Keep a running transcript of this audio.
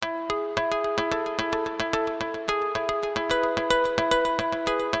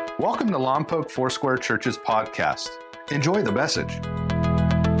Welcome to Lompoc Foursquare Church's podcast. Enjoy the message.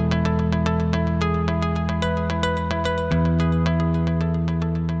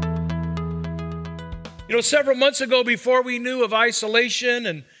 You know, several months ago, before we knew of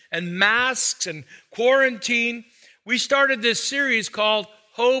isolation and masks and quarantine, we started this series called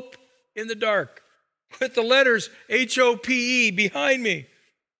Hope in the Dark, with the letters H-O-P-E behind me.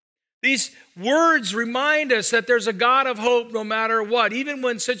 These words remind us that there's a God of hope no matter what, even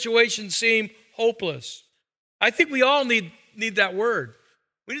when situations seem hopeless. I think we all need that word.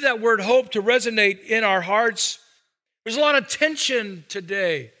 We need that word hope to resonate in our hearts. There's a lot of tension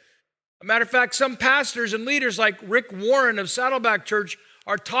today. A matter of fact, some pastors and leaders like Rick Warren of Saddleback Church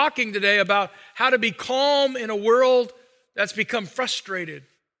are talking today about how to be calm in a world that's become frustrated.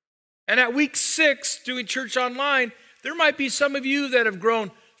 And at week 6, doing church online, there might be some of you that have grown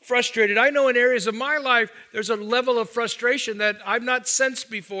frustrated. I know in areas of my life, there's a level of frustration that I've not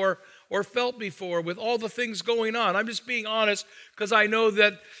sensed before or felt before with all the things going on. I'm just being honest because I know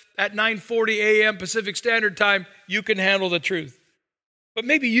that at 9:40 a.m. Pacific Standard Time, you can handle the truth. But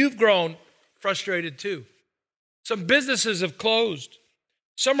maybe you've grown frustrated too. Some businesses have closed.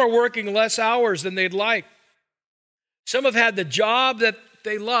 Some are working less hours than they'd like. Some have had the job that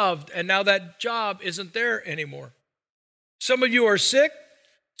they loved, and now that job isn't there anymore. Some of you are sick.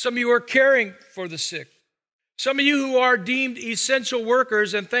 Some of you are caring for the sick. Some of you who are deemed essential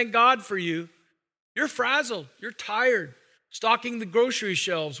workers, and thank God for you, you're frazzled, you're tired, stocking the grocery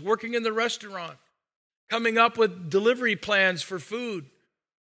shelves, working in the restaurant, coming up with delivery plans for food.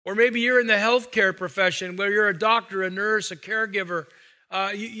 Or maybe you're in the healthcare profession where you're a doctor, a nurse, a caregiver.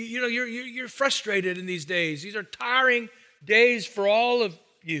 You're frustrated in these days. These are tiring days for all of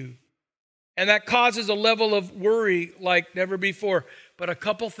you. And that causes a level of worry like never before. But a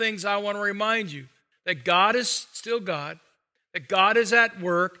couple things I want to remind you, that God is still God, that God is at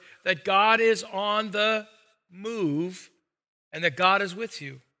work, that God is on the move, and that God is with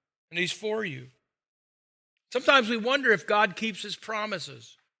you, and He's for you. Sometimes we wonder if God keeps His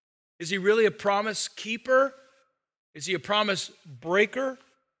promises. Is He really a promise keeper? Is He a promise breaker?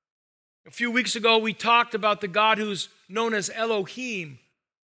 A few weeks ago, we talked about the God who's known as Elohim,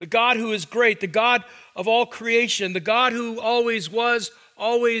 the God who is great, the God of all creation, the God who always was,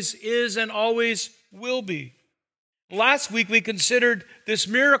 always is, and always will be. Last week, we considered this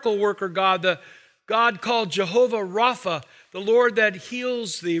miracle worker God, the God called Jehovah Rapha, the Lord that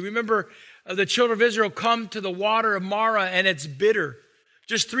heals thee. Remember, the children of Israel come to the water of Marah, and it's bitter.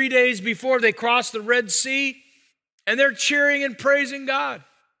 Just 3 days before they cross the Red Sea, and they're cheering and praising God.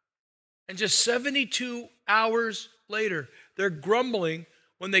 And just 72 hours later, they're grumbling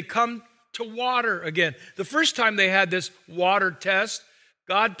when they come to water again. The first time they had this water test,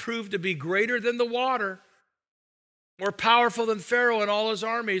 God proved to be greater than the water, more powerful than Pharaoh and all his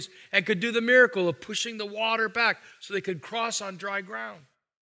armies, and could do the miracle of pushing the water back so they could cross on dry ground.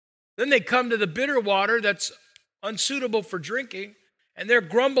 Then they come to the bitter water that's unsuitable for drinking, and they're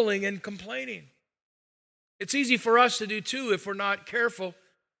grumbling and complaining. It's easy for us to do too if we're not careful.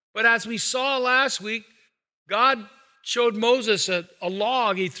 But as we saw last week, God showed Moses a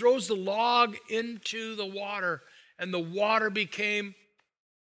log. He throws the log into the water, and the water became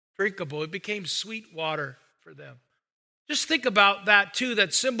drinkable. It became sweet water for them. Just think about that too,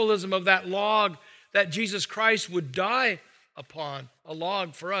 that symbolism of that log that Jesus Christ would die upon, a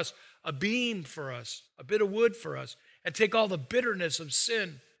log for us, a beam for us, a bit of wood for us, and take all the bitterness of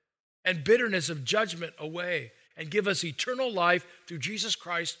sin and bitterness of judgment away and give us eternal life through Jesus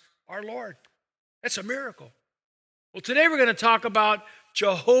Christ our Lord. That's a miracle. Well, today we're going to talk about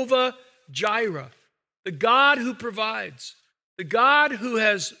Jehovah Jireh, the God who provides, the God who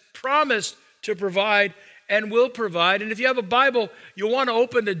has promised to provide and will provide. And if you have a Bible, you'll want to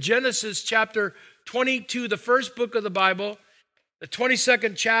open to Genesis chapter 22, the first book of the Bible, the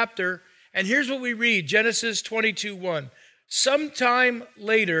 22nd chapter. And here's what we read, Genesis 22:1. Sometime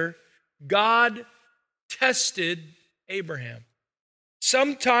later, God tested Abraham.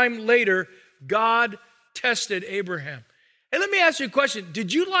 Sometime later, God tested Abraham. And let me ask you a question.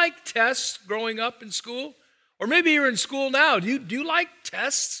 Did you like tests growing up in school? Or maybe you're in school now. Do you like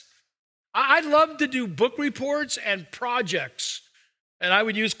tests? I love to do book reports and projects. And I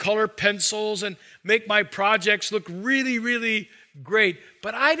would use color pencils and make my projects look really, really great.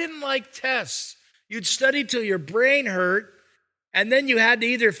 But I didn't like tests. You'd study till your brain hurt, and then you had to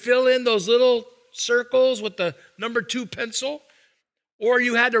either fill in those little circles with the number 2 pencil, or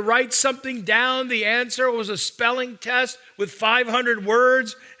you had to write something down. The answer was a spelling test with 500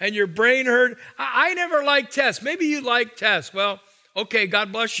 words, and your brain hurt. I never liked tests. Maybe you like tests. Well, okay,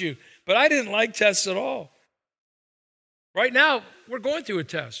 God bless you. But I didn't like tests at all. Right now, we're going through a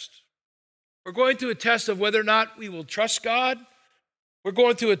test. We're going through a test of whether or not we will trust God. We're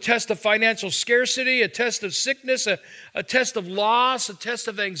going through a test of financial scarcity, a test of sickness, a test of loss, a test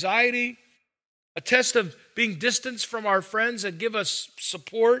of anxiety, a test of being distanced from our friends that give us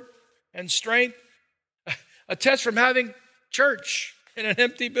support and strength, a test from having church in an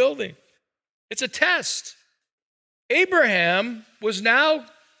empty building. It's a test. Abraham was now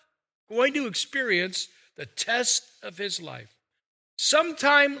going to experience the test of his life.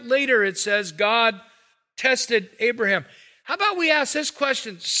 Sometime later, it says, God tested Abraham. How about we ask this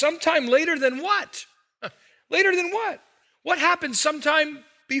question? Sometime later than what? Later than what? What happened sometime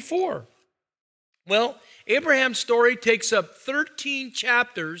before? Well, Abraham's story takes up 13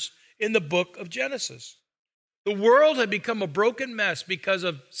 chapters in the book of Genesis. The world had become a broken mess because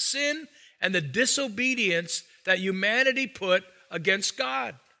of sin and the disobedience that humanity put against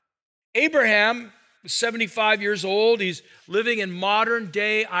God. Abraham was 75 years old. He's living in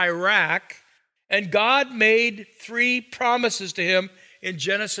modern-day Iraq. And God made 3 promises to him in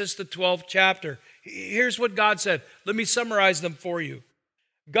Genesis, the 12th chapter. Here's what God said. Let me summarize them for you.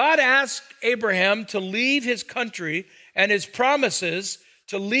 God asked Abraham to leave his country and his promises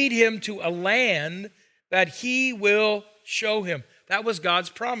to lead him to a land that he will show him. That was God's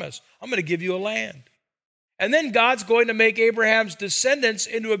promise. I'm going to give you a land. And then God's going to make Abraham's descendants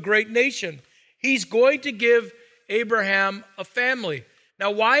into a great nation. He's going to give Abraham a family.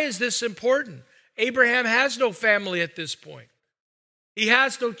 Now, why is this important? Abraham has no family at this point. He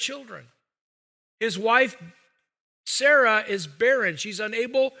has no children. His wife, Sarah, is barren. She's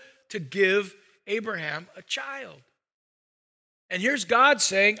unable to give Abraham a child. And here's God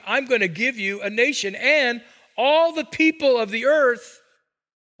saying, I'm going to give you a nation, and all the people of the earth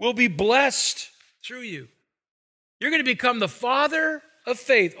will be blessed through you. You're going to become the father of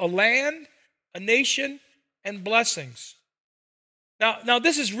faith, a land, a nation, and blessings. Now,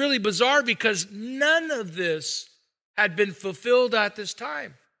 this is really bizarre because none of this had been fulfilled at this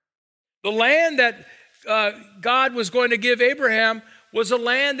time. The land that God was going to give Abraham was a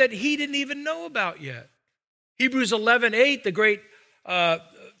land that he didn't even know about yet. Hebrews 11:8, the great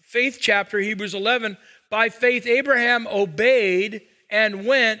faith chapter, Hebrews 11, by faith Abraham obeyed and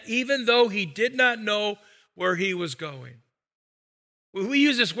went even though he did not know where he was going. We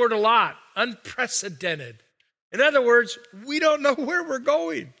use this word a lot, unprecedented. In other words, we don't know where we're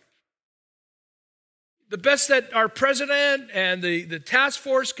going. The best that our president and the task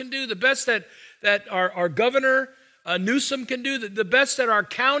force can do, the best that our governor, Newsom, can do, the best that our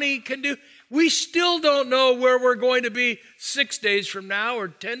county can do, we still don't know where we're going to be 6 days from now or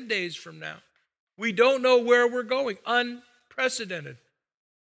 10 days from now. We don't know where we're going. Unprecedented.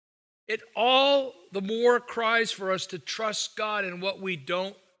 It all the more cries for us to trust God in what we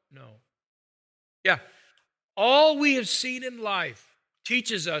don't know. Yeah. All we have seen in life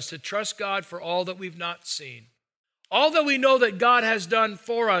teaches us to trust God for all that we've not seen. All that we know that God has done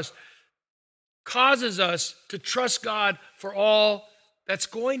for us causes us to trust God for all that's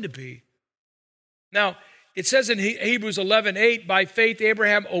going to be. Now, it says in Hebrews 11:8, by faith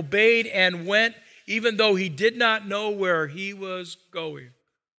Abraham obeyed and went, even though he did not know where he was going.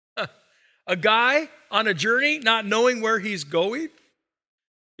 A guy on a journey not knowing where he's going?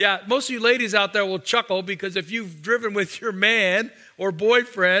 Yeah, most of you ladies out there will chuckle because if you've driven with your man or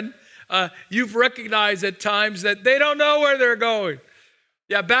boyfriend, you've recognized at times that they don't know where they're going.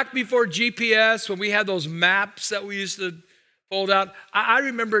 Yeah, back before GPS, when we had those maps that we used to fold out, I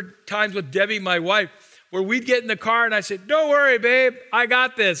remember times with Debbie, my wife, where we'd get in the car and I said, don't worry, babe, I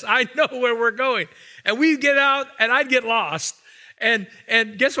got this. I know where we're going. And we'd get out and I'd get lost. And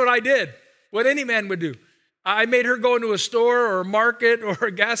guess what I did? What any man would do. I made her go into a store or a market or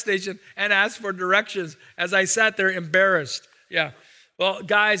a gas station and ask for directions as I sat there embarrassed. Yeah. Well,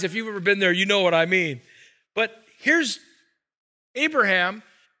 guys, if you've ever been there, you know what I mean. But here's Abraham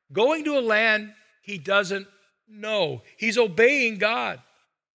going to a land he doesn't know. He's obeying God.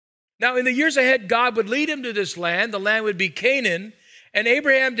 Now, in the years ahead, God would lead him to this land. The land would be Canaan. And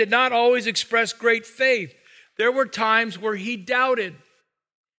Abraham did not always express great faith. There were times where he doubted.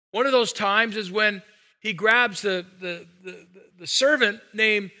 One of those times is when he grabs the servant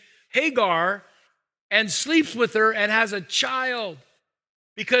named Hagar and sleeps with her and has a child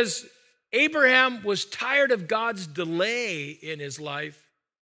because Abraham was tired of God's delay in his life.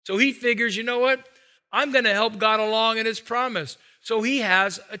 So he figures, you know what? I'm going to help God along in his promise. So he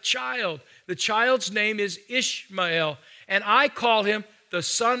has a child. The child's name is Ishmael, and I call him the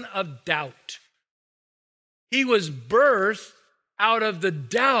son of doubt. He was birthed out of the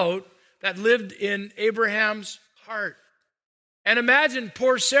doubt that lived in Abraham's heart. And imagine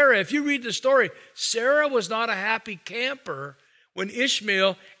poor Sarah. If you read the story, Sarah was not a happy camper when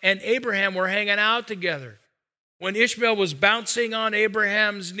Ishmael and Abraham were hanging out together. When Ishmael was bouncing on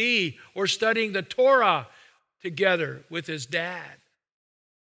Abraham's knee or studying the Torah together with his dad.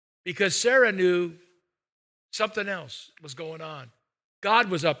 Because Sarah knew something else was going on. God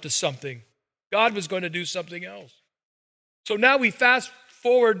was up to something. God was going to do something else. So now we fast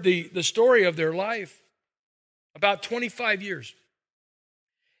forward the story of their life. About 25 years.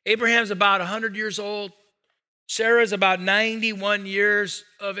 Abraham's about 100 years old. Sarah's about 91 years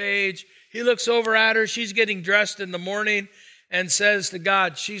of age. He looks over at her. She's getting dressed in the morning and says to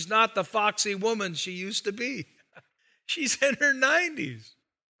God, she's not the foxy woman she used to be. She's in her 90s.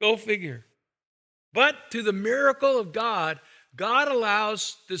 Go figure. But through the miracle of God, God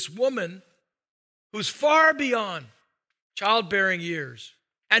allows this woman who's far beyond childbearing years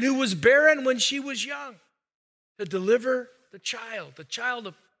and who was barren when she was young to deliver the child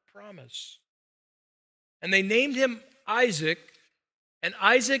of promise. And they named him Isaac, and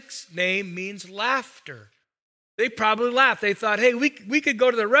Isaac's name means laughter. They probably laughed. They thought, hey, we could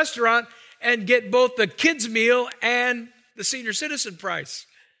go to the restaurant and get both the kids' meal and the senior citizen price.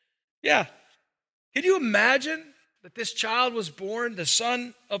 Yeah. Can you imagine that this child was born, the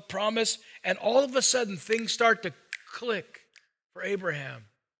son of promise, and all of a sudden things start to click for Abraham?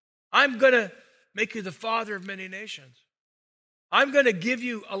 I'm going to make you the father of many nations. I'm going to give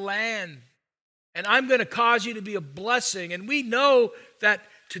you a land, and I'm going to cause you to be a blessing. And we know that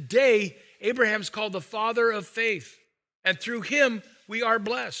today, Abraham's called the father of faith, and through him, we are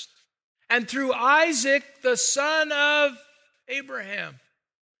blessed. And through Isaac, the son of Abraham,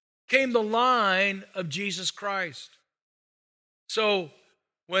 came the line of Jesus Christ. So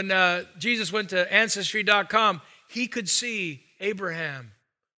when Jesus went to Ancestry.com, he could see Abraham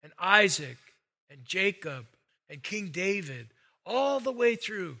and Isaac and Jacob and King David all the way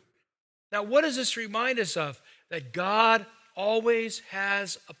through. Now, what does this remind us of? That God always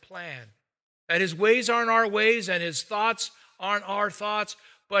has a plan. That his ways aren't our ways and his thoughts aren't our thoughts,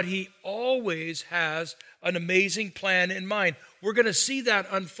 but he always has an amazing plan in mind. We're going to see that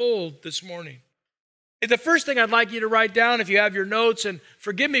unfold this morning. And the first thing I'd like you to write down, if you have your notes, and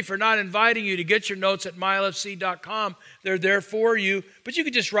forgive me for not inviting you to get your notes at milefc.com. They're there for you, but you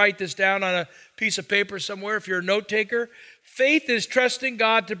could just write this down on a piece of paper somewhere if you're a note taker. Faith is trusting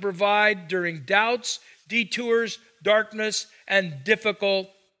God to provide during doubts, detours, darkness, and difficult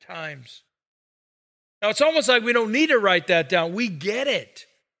times. Now, it's almost like we don't need to write that down. We get it.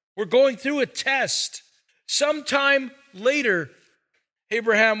 We're going through a test. Sometime later,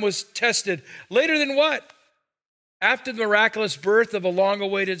 Abraham was tested. Later than what? After the miraculous birth of a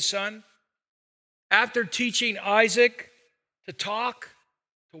long-awaited son. After teaching Isaac to talk,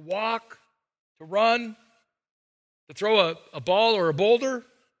 to walk, to run, to throw a ball or a boulder.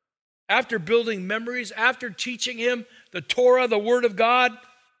 After building memories. After teaching him the Torah, the Word of God.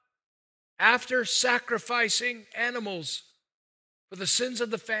 After sacrificing animals for the sins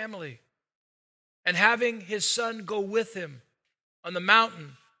of the family. And having his son go with him on the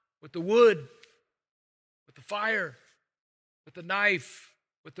mountain with the wood, with the fire, with the knife,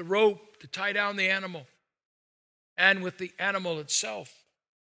 with the rope to tie down the animal, and with the animal itself.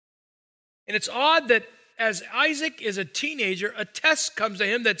 And it's odd that as Isaac is a teenager, a test comes to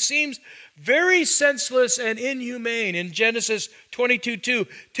him that seems very senseless and inhumane. In Genesis 22:2,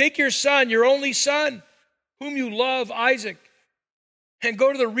 take your son, your only son, whom you love, Isaac, and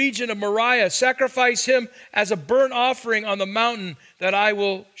go to the region of Moriah. Sacrifice him as a burnt offering on the mountain that I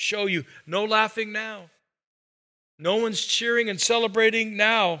will show you. No laughing now. No one's cheering and celebrating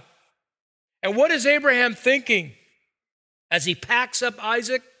now. And what is Abraham thinking as he packs up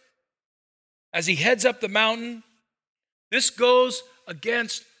Isaac, as he heads up the mountain? This goes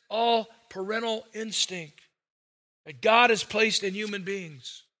against all parental instinct that God has placed in human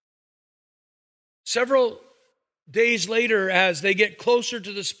beings. Several days later, as they get closer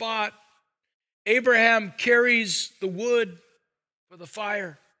to the spot, Abraham carries the wood for the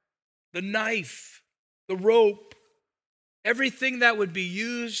fire, the knife, the rope, everything that would be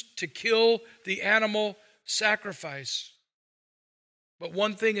used to kill the animal sacrifice. But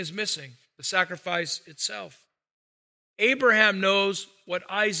one thing is missing, the sacrifice itself. Abraham knows what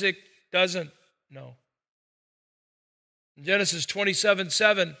Isaac doesn't know. In Genesis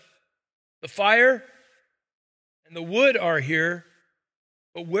 27:7, the fire and the wood are here,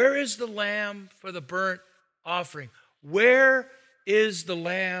 but where is the lamb for the burnt offering? Where is the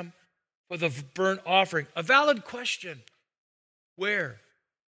lamb for the burnt offering? A valid question. Where?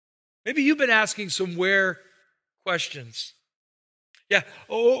 Maybe you've been asking some where questions. Yeah,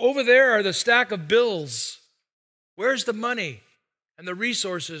 over there are the stack of bills. Where's the money? and the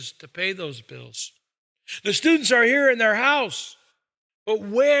resources to pay those bills. The students are here in their house, but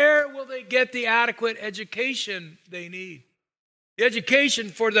where will they get the adequate education they need? The education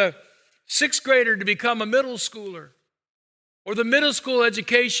for the sixth grader to become a middle schooler, or the middle school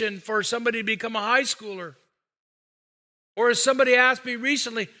education for somebody to become a high schooler. Or as somebody asked me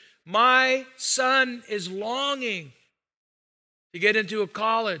recently, my son is longing to get into a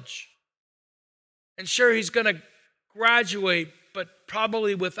college. And sure, he's going to graduate, but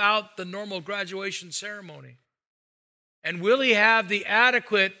probably without the normal graduation ceremony. And will he have the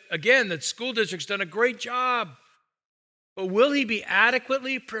adequate, again, the school district's done a great job, but will he be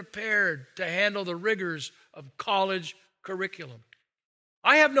adequately prepared to handle the rigors of college curriculum?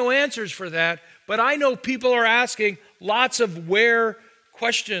 I have no answers for that, but I know people are asking lots of where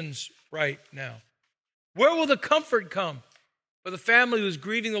questions right now. Where will the comfort come for the family who's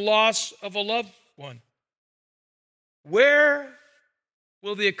grieving the loss of a loved one? Where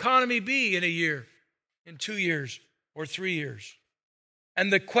will the economy be in a year, in 2 years, or 3 years?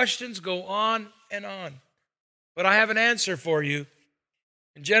 And the questions go on and on. But I have an answer for you.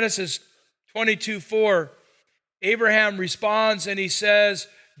 In Genesis 22:4, Abraham responds and he says,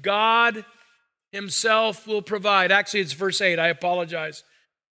 God himself will provide. Actually, it's verse 8. I apologize.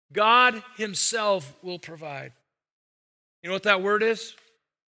 God himself will provide. You know what that word is?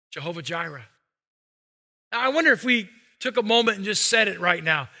 Jehovah Jireh. Now, I wonder if we took a moment and just said it right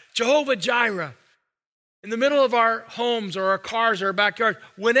now. Jehovah Jireh. In the middle of our homes or our cars or our backyard,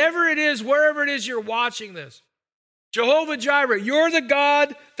 whenever it is, wherever it is you're watching this, Jehovah Jireh, you're the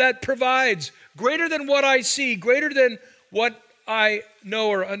God that provides, greater than what I see, greater than what I know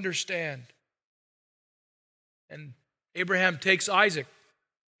or understand. And Abraham takes Isaac,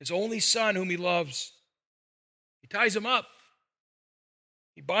 his only son whom he loves. He ties him up.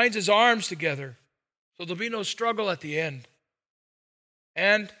 He binds his arms together so there'll be no struggle at the end.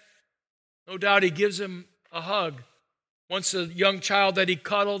 And no doubt he gives him a hug. Once a young child that he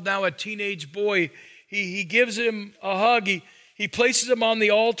cuddled, now a teenage boy, he gives him a hug. He places him on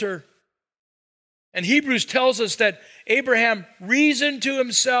the altar. And Hebrews tells us that Abraham reasoned to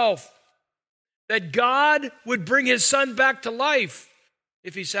himself that God would bring his son back to life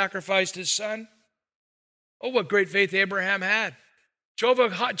if he sacrificed his son. Oh, what great faith Abraham had.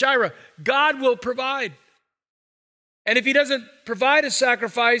 Jehovah Jireh, God will provide. And if he doesn't provide a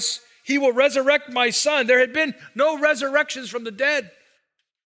sacrifice, he will resurrect my son. There had been no resurrections from the dead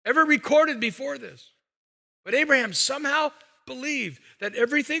ever recorded before this. But Abraham somehow believed that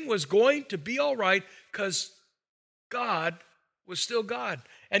everything was going to be all right because God was still God.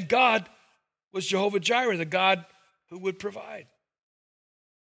 And God was Jehovah Jireh, the God who would provide.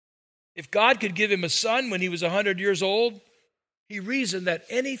 If God could give him a son when he was 100 years old, he reasoned that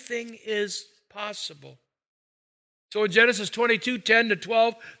anything is possible. So in Genesis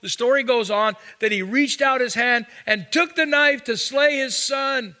 22:10-12, the story goes on that he reached out his hand and took the knife to slay his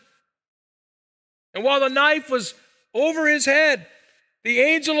son. And while the knife was over his head, the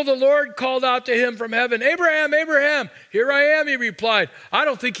angel of the Lord called out to him from heaven, Abraham, Abraham, here I am, he replied. I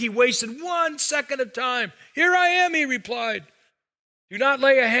don't think he wasted 1 second of time. Here I am, he replied. Do not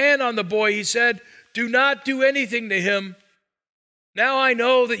lay a hand on the boy, he said. Do not do anything to him. Now I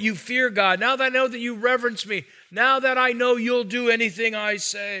know that you fear God. Now that I know that you reverence me. Now that I know you'll do anything I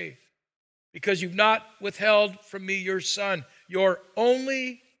say. Because you've not withheld from me your son, your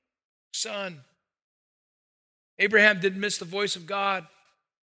only son. Abraham didn't miss the voice of God.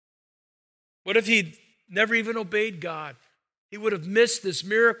 What if he'd never even obeyed God? He would have missed this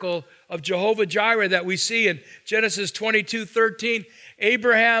miracle of Jehovah Jireh that we see in Genesis 22:13.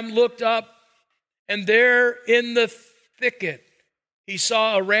 Abraham looked up, and there in the thicket, he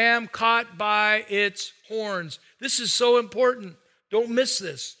saw a ram caught by its horns. This is so important. Don't miss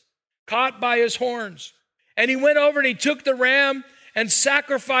this. Caught by his horns. And he went over and he took the ram and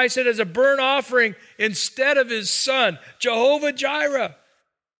sacrificed it as a burnt offering instead of his son, Jehovah Jireh.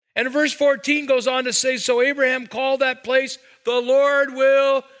 And verse 14 goes on to say, so Abraham called that place, the Lord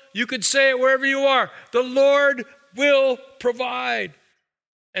will, you could say it wherever you are, the Lord will provide.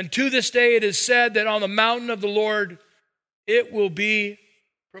 And to this day it is said that on the mountain of the Lord it will be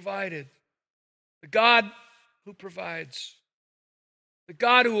provided. The God who provides. The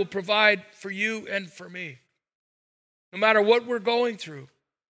God who will provide for you and for me. No matter what we're going through.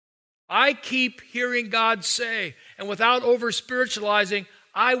 I keep hearing God say, and without over-spiritualizing,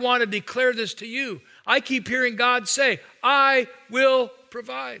 I want to declare this to you. I keep hearing God say, I will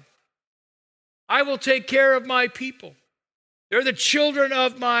provide. I will take care of my people. They're the children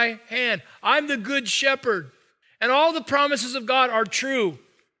of my hand. I'm the good shepherd. And all the promises of God are true.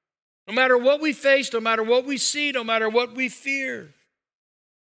 No matter what we face, no matter what we see, no matter what we fear.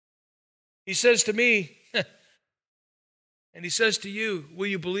 He says to me, and he says to you, will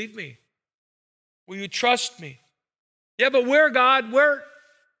you believe me? Will you trust me? Yeah, but where, God?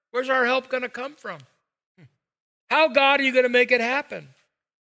 Where's our help going to come from? How, God, are you going to make it happen?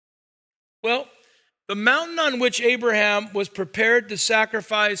 Well, the mountain on which Abraham was prepared to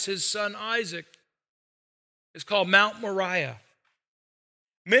sacrifice his son Isaac is called Mount Moriah.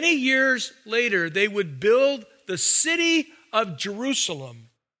 Many years later, they would build the city of Jerusalem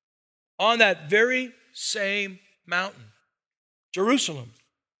on that very same mountain, Jerusalem.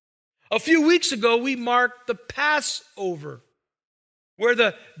 A few weeks ago, we marked the Passover, where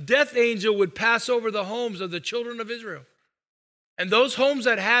the death angel would pass over the homes of the children of Israel. And those homes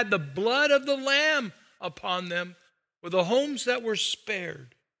that had the blood of the Lamb upon them were the homes that were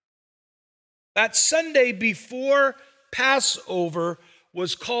spared. That Sunday before Passover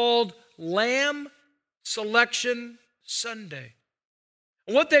was called Lamb Selection Sunday.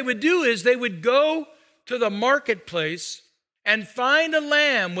 And what they would do is they would go to the marketplace and find a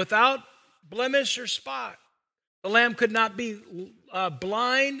lamb without blemish or spot. The lamb could not be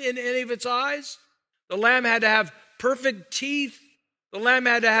blind in any of its eyes. The lamb had to have perfect teeth. The lamb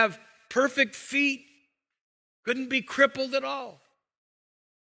had to have perfect feet. Couldn't be crippled at all.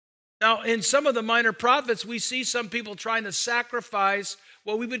 Now, in some of the minor prophets, we see some people trying to sacrifice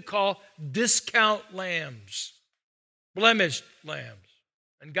what we would call discount lambs, blemished lambs.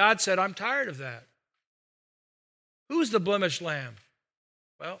 And God said, I'm tired of that. Who's the blemished lamb?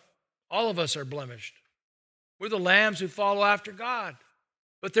 Well, all of us are blemished. We're the lambs who follow after God.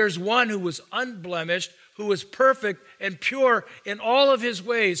 But there's one who was unblemished, who was perfect and pure in all of his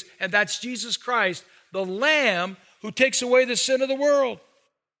ways, and that's Jesus Christ, the Lamb who takes away the sin of the world.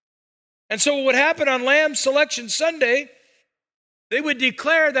 And so what would happen on Lamb Selection Sunday, they would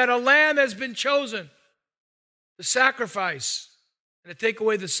declare that a lamb has been chosen to sacrifice and to take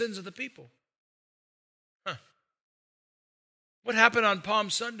away the sins of the people. What happened on Palm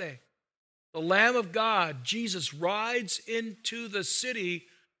Sunday? The Lamb of God, Jesus, rides into the city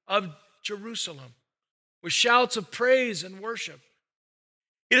of Jerusalem with shouts of praise and worship.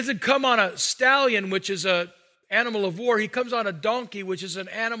 He doesn't come on a stallion, which is an animal of war. He comes on a donkey, which is an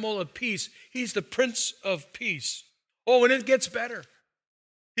animal of peace. He's the Prince of Peace. Oh, and it gets better.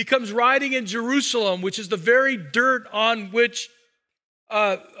 He comes riding in Jerusalem, which is the very dirt on which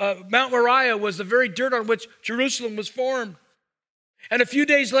Mount Moriah was, the very dirt on which Jerusalem was formed. And a few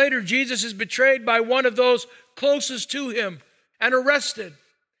days later, Jesus is betrayed by one of those closest to him and arrested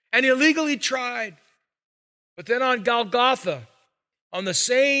and illegally tried. But then on Golgotha, on the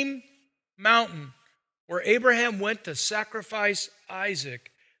same mountain where Abraham went to sacrifice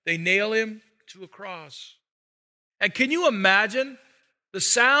Isaac, they nail him to a cross. And can you imagine the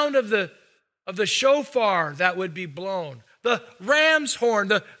sound of the shofar that would be blown? The ram's horn,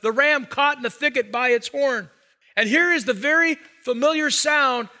 the ram caught in the thicket by its horn. And here is the very familiar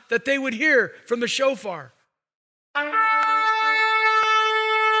sound that they would hear from the shofar.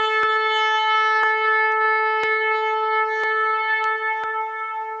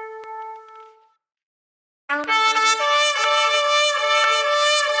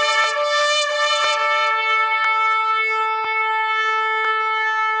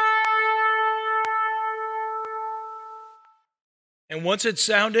 And once it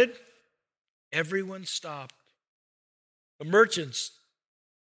sounded, everyone stopped. The merchants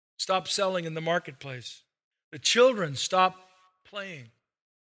stopped selling in the marketplace. The children stopped playing.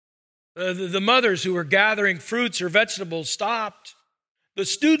 The mothers who were gathering fruits or vegetables stopped. The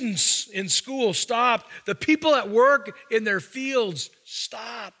students in school stopped. The people at work in their fields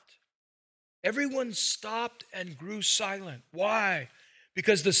stopped. Everyone stopped and grew silent. Why?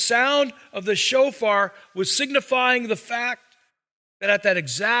 Because the sound of the shofar was signifying the fact that at that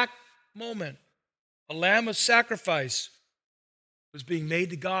exact moment, a lamb of sacrifice was being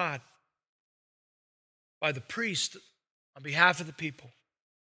made to God by the priest on behalf of the people.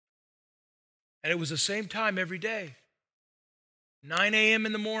 And it was the same time every day. 9 a.m.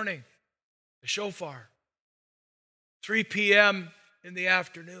 in the morning, the shofar. 3 p.m. in the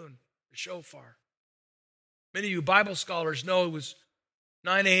afternoon, the shofar. Many of you Bible scholars know it was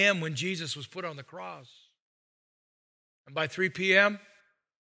 9 a.m. when Jesus was put on the cross. And by 3 p.m.,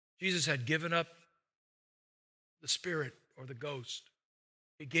 Jesus had given up the spirit or the ghost.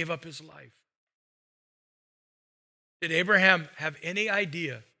 He gave up his life. Did Abraham have any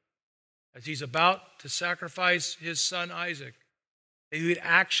idea, as he's about to sacrifice his son Isaac, that he would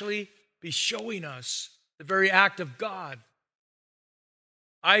actually be showing us the very act of God?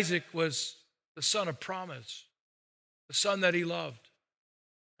 Isaac was the son of promise, the son that he loved.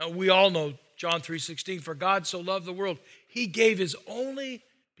 Now, we all know John 3:16, for God so loved the world, he gave his only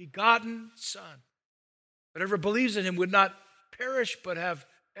begotten Son. Whoever believes in him would not perish but have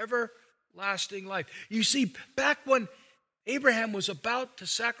everlasting life. You see, back when Abraham was about to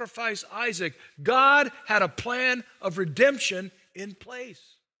sacrifice Isaac, God had a plan of redemption in place.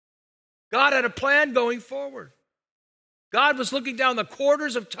 God had a plan going forward. God was looking down the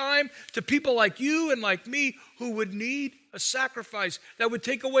quarters of time to people like you and like me who would need a sacrifice that would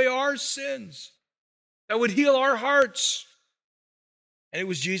take away our sins, that would heal our hearts. And it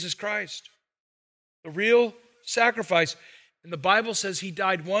was Jesus Christ, the real sacrifice. And the Bible says he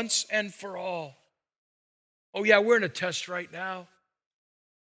died once and for all. Oh yeah, we're in a test right now.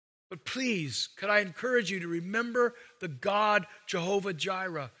 But please, could I encourage you to remember the God, Jehovah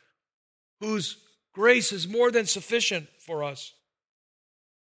Jireh, whose grace is more than sufficient for us.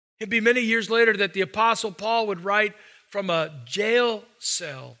 It'd be many years later that the Apostle Paul would write from a jail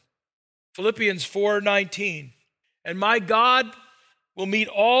cell, Philippians 4:19. And my God will meet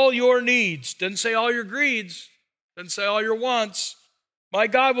all your needs. Doesn't say all your greeds. Doesn't say all your wants. My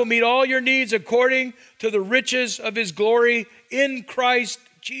God will meet all your needs according to the riches of his glory in Christ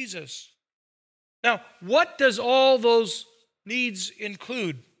Jesus. Now, what does all those needs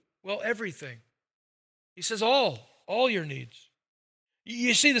include? Well, everything. He says all your needs.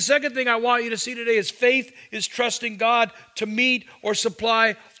 You see, the second thing I want you to see today is faith is trusting God to meet or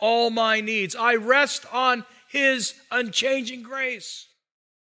supply all my needs. I rest on his unchanging grace.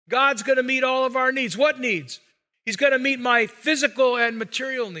 God's going to meet all of our needs. What needs? He's going to meet my physical and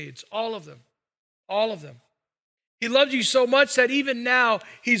material needs, all of them. All of them. He loves you so much that even now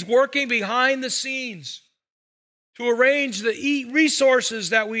he's working behind the scenes to arrange the resources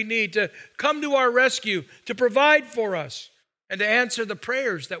that we need to come to our rescue, to provide for us, and to answer the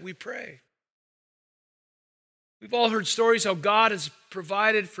prayers that we pray. We've all heard stories how God has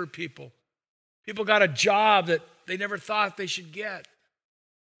provided for people. People got a job that they never thought they should get.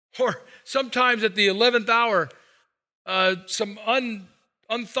 Or sometimes at the 11th hour, some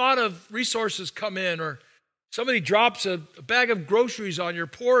unthought of resources come in, or somebody drops a bag of groceries on your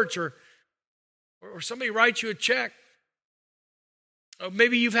porch, or somebody writes you a check.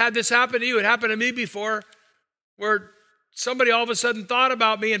 Maybe you've had this happen to you. It happened to me before, where somebody all of a sudden thought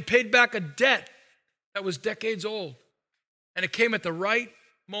about me and paid back a debt that was decades old. And it came at the right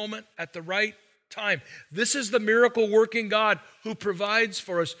moment, at the right time. This is the miracle working God who provides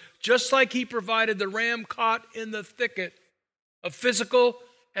for us, just like he provided the ram caught in the thicket of physical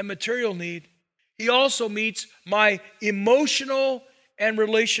and material need. He also meets my emotional and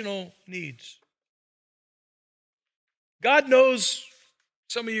relational needs. God knows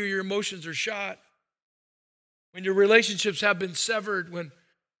some of you, your emotions are shot, when your relationships have been severed, when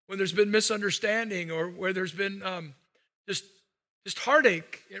there's been misunderstanding, or where there's been just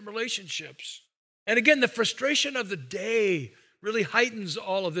heartache in relationships. And again, the frustration of the day really heightens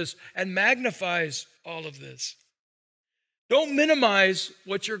all of this and magnifies all of this. Don't minimize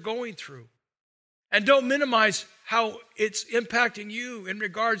what you're going through. And don't minimize how it's impacting you in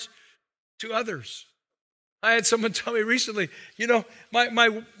regards to others. I had someone tell me recently, my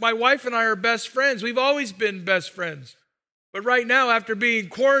wife and I are best friends. We've always been best friends. But right now, after being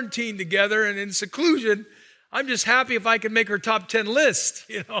quarantined together and in seclusion, I'm just happy if I can make her top 10 list.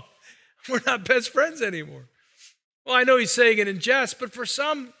 We're not best friends anymore. Well, I know he's saying it in jest, but for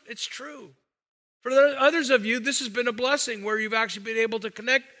some, it's true. For others of you, this has been a blessing where you've actually been able to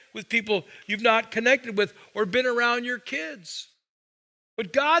connect with people you've not connected with or been around your kids.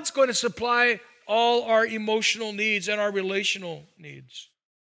 But God's going to supply all our emotional needs and our relational needs.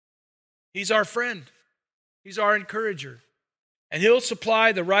 He's our friend. He's our encourager. And he'll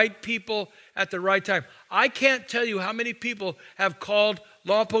supply the right people at the right time. I can't tell you how many people have called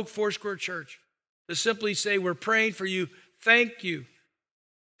Lompoc Foursquare Church to simply say, we're praying for you. Thank you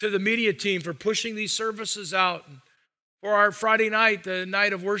to the media team for pushing these services out. And for our Friday night, the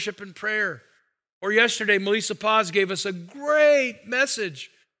night of worship and prayer. Or yesterday, Melissa Paz gave us a great message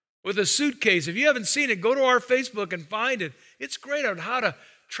with a suitcase. If you haven't seen it, go to our Facebook and find it. It's great on how to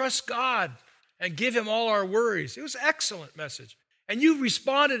trust God and give him all our worries. It was an excellent message. And you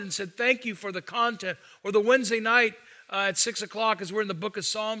responded and said, thank you for the content. Or the Wednesday night at 6 o'clock as we're in the book of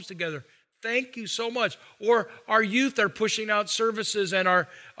Psalms together. Thank you so much. Or our youth are pushing out services, and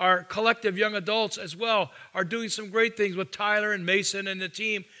our collective young adults as well are doing some great things with Tyler and Mason and the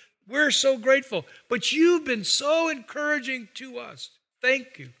team. We're so grateful. But you've been so encouraging to us.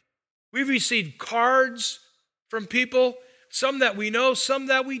 Thank you. We've received cards from people, some that we know, some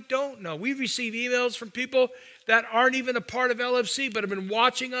that we don't know. We've received emails from people that aren't even a part of LFC but have been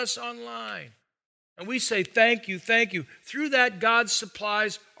watching us online. And we say thank you, thank you. Through that, God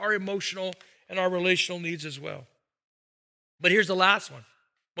supplies our emotional and our relational needs as well. But here's the last one.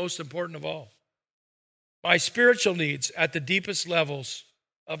 most important of all. My spiritual needs at the deepest levels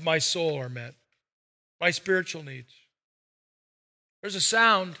of my soul are met. My spiritual needs. There's a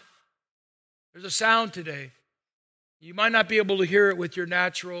sound. There's a sound today. You might not be able to hear it with your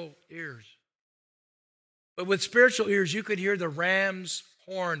natural ears. But with spiritual ears, you could hear the ram's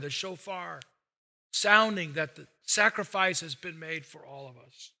horn, the shofar, sounding that the sacrifice has been made for all of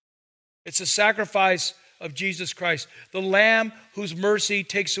us. It's a sacrifice of Jesus Christ, the Lamb whose mercy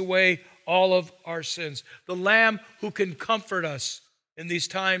takes away all of our sins, the Lamb who can comfort us in these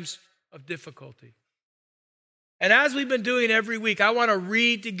times of difficulty. And as we've been doing every week, I want to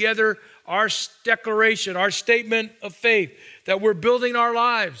read together our declaration, our statement of faith, that we're building our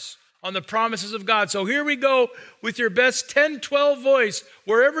lives on the promises of God. So here we go with your best 10-12 voice,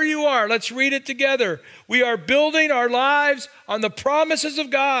 wherever you are. Let's read it together. We are building our lives on the promises of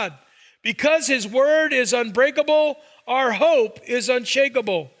God. Because his word is unbreakable, our hope is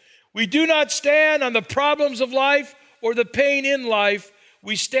unshakable. We do not stand on the problems of life or the pain in life.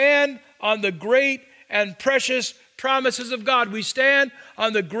 We stand on the great and precious promises of God. We stand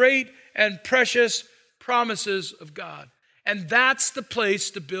on the great and precious promises of God. And that's the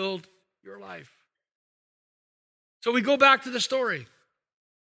place to build your life. So we go back to the story.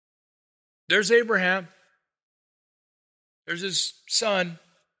 There's Abraham. There's his son.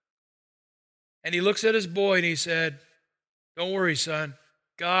 And he looks at his boy and he said, "Don't worry, son.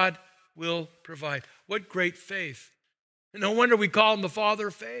 God will provide." What great faith. No wonder we call him the father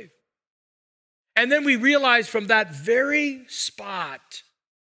of faith. And then we realize from that very spot,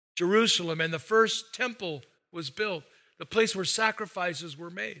 Jerusalem and the first temple was built, the place where sacrifices were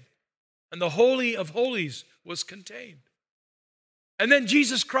made. And the Holy of Holies was contained. And then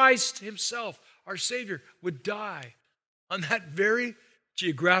Jesus Christ himself, our Savior, would die on that very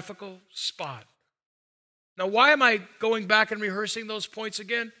geographical spot. Now, why am I going back and rehearsing those points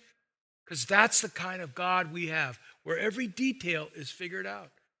again? Because that's the kind of God we have, where every detail is figured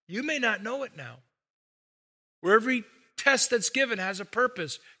out. You may not know it now. Where every test that's given has a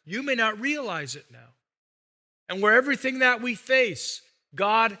purpose. You may not realize it now. And where everything that we face,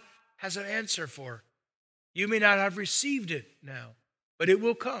 God has an answer for. You may not have received it now, but it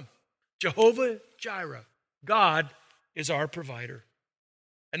will come. Jehovah Jireh, God is our provider.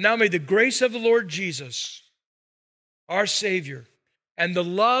 And now may the grace of the Lord Jesus, our Savior, and the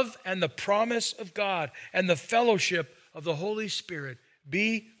love and the promise of God and the fellowship of the Holy Spirit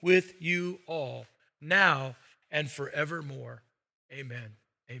be with you all, now and forevermore. Amen.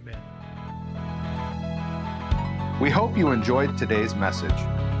 Amen. We hope you enjoyed today's message.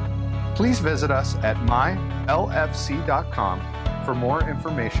 Please visit us at mylfc.com for more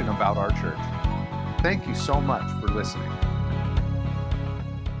information about our church. Thank you so much for listening.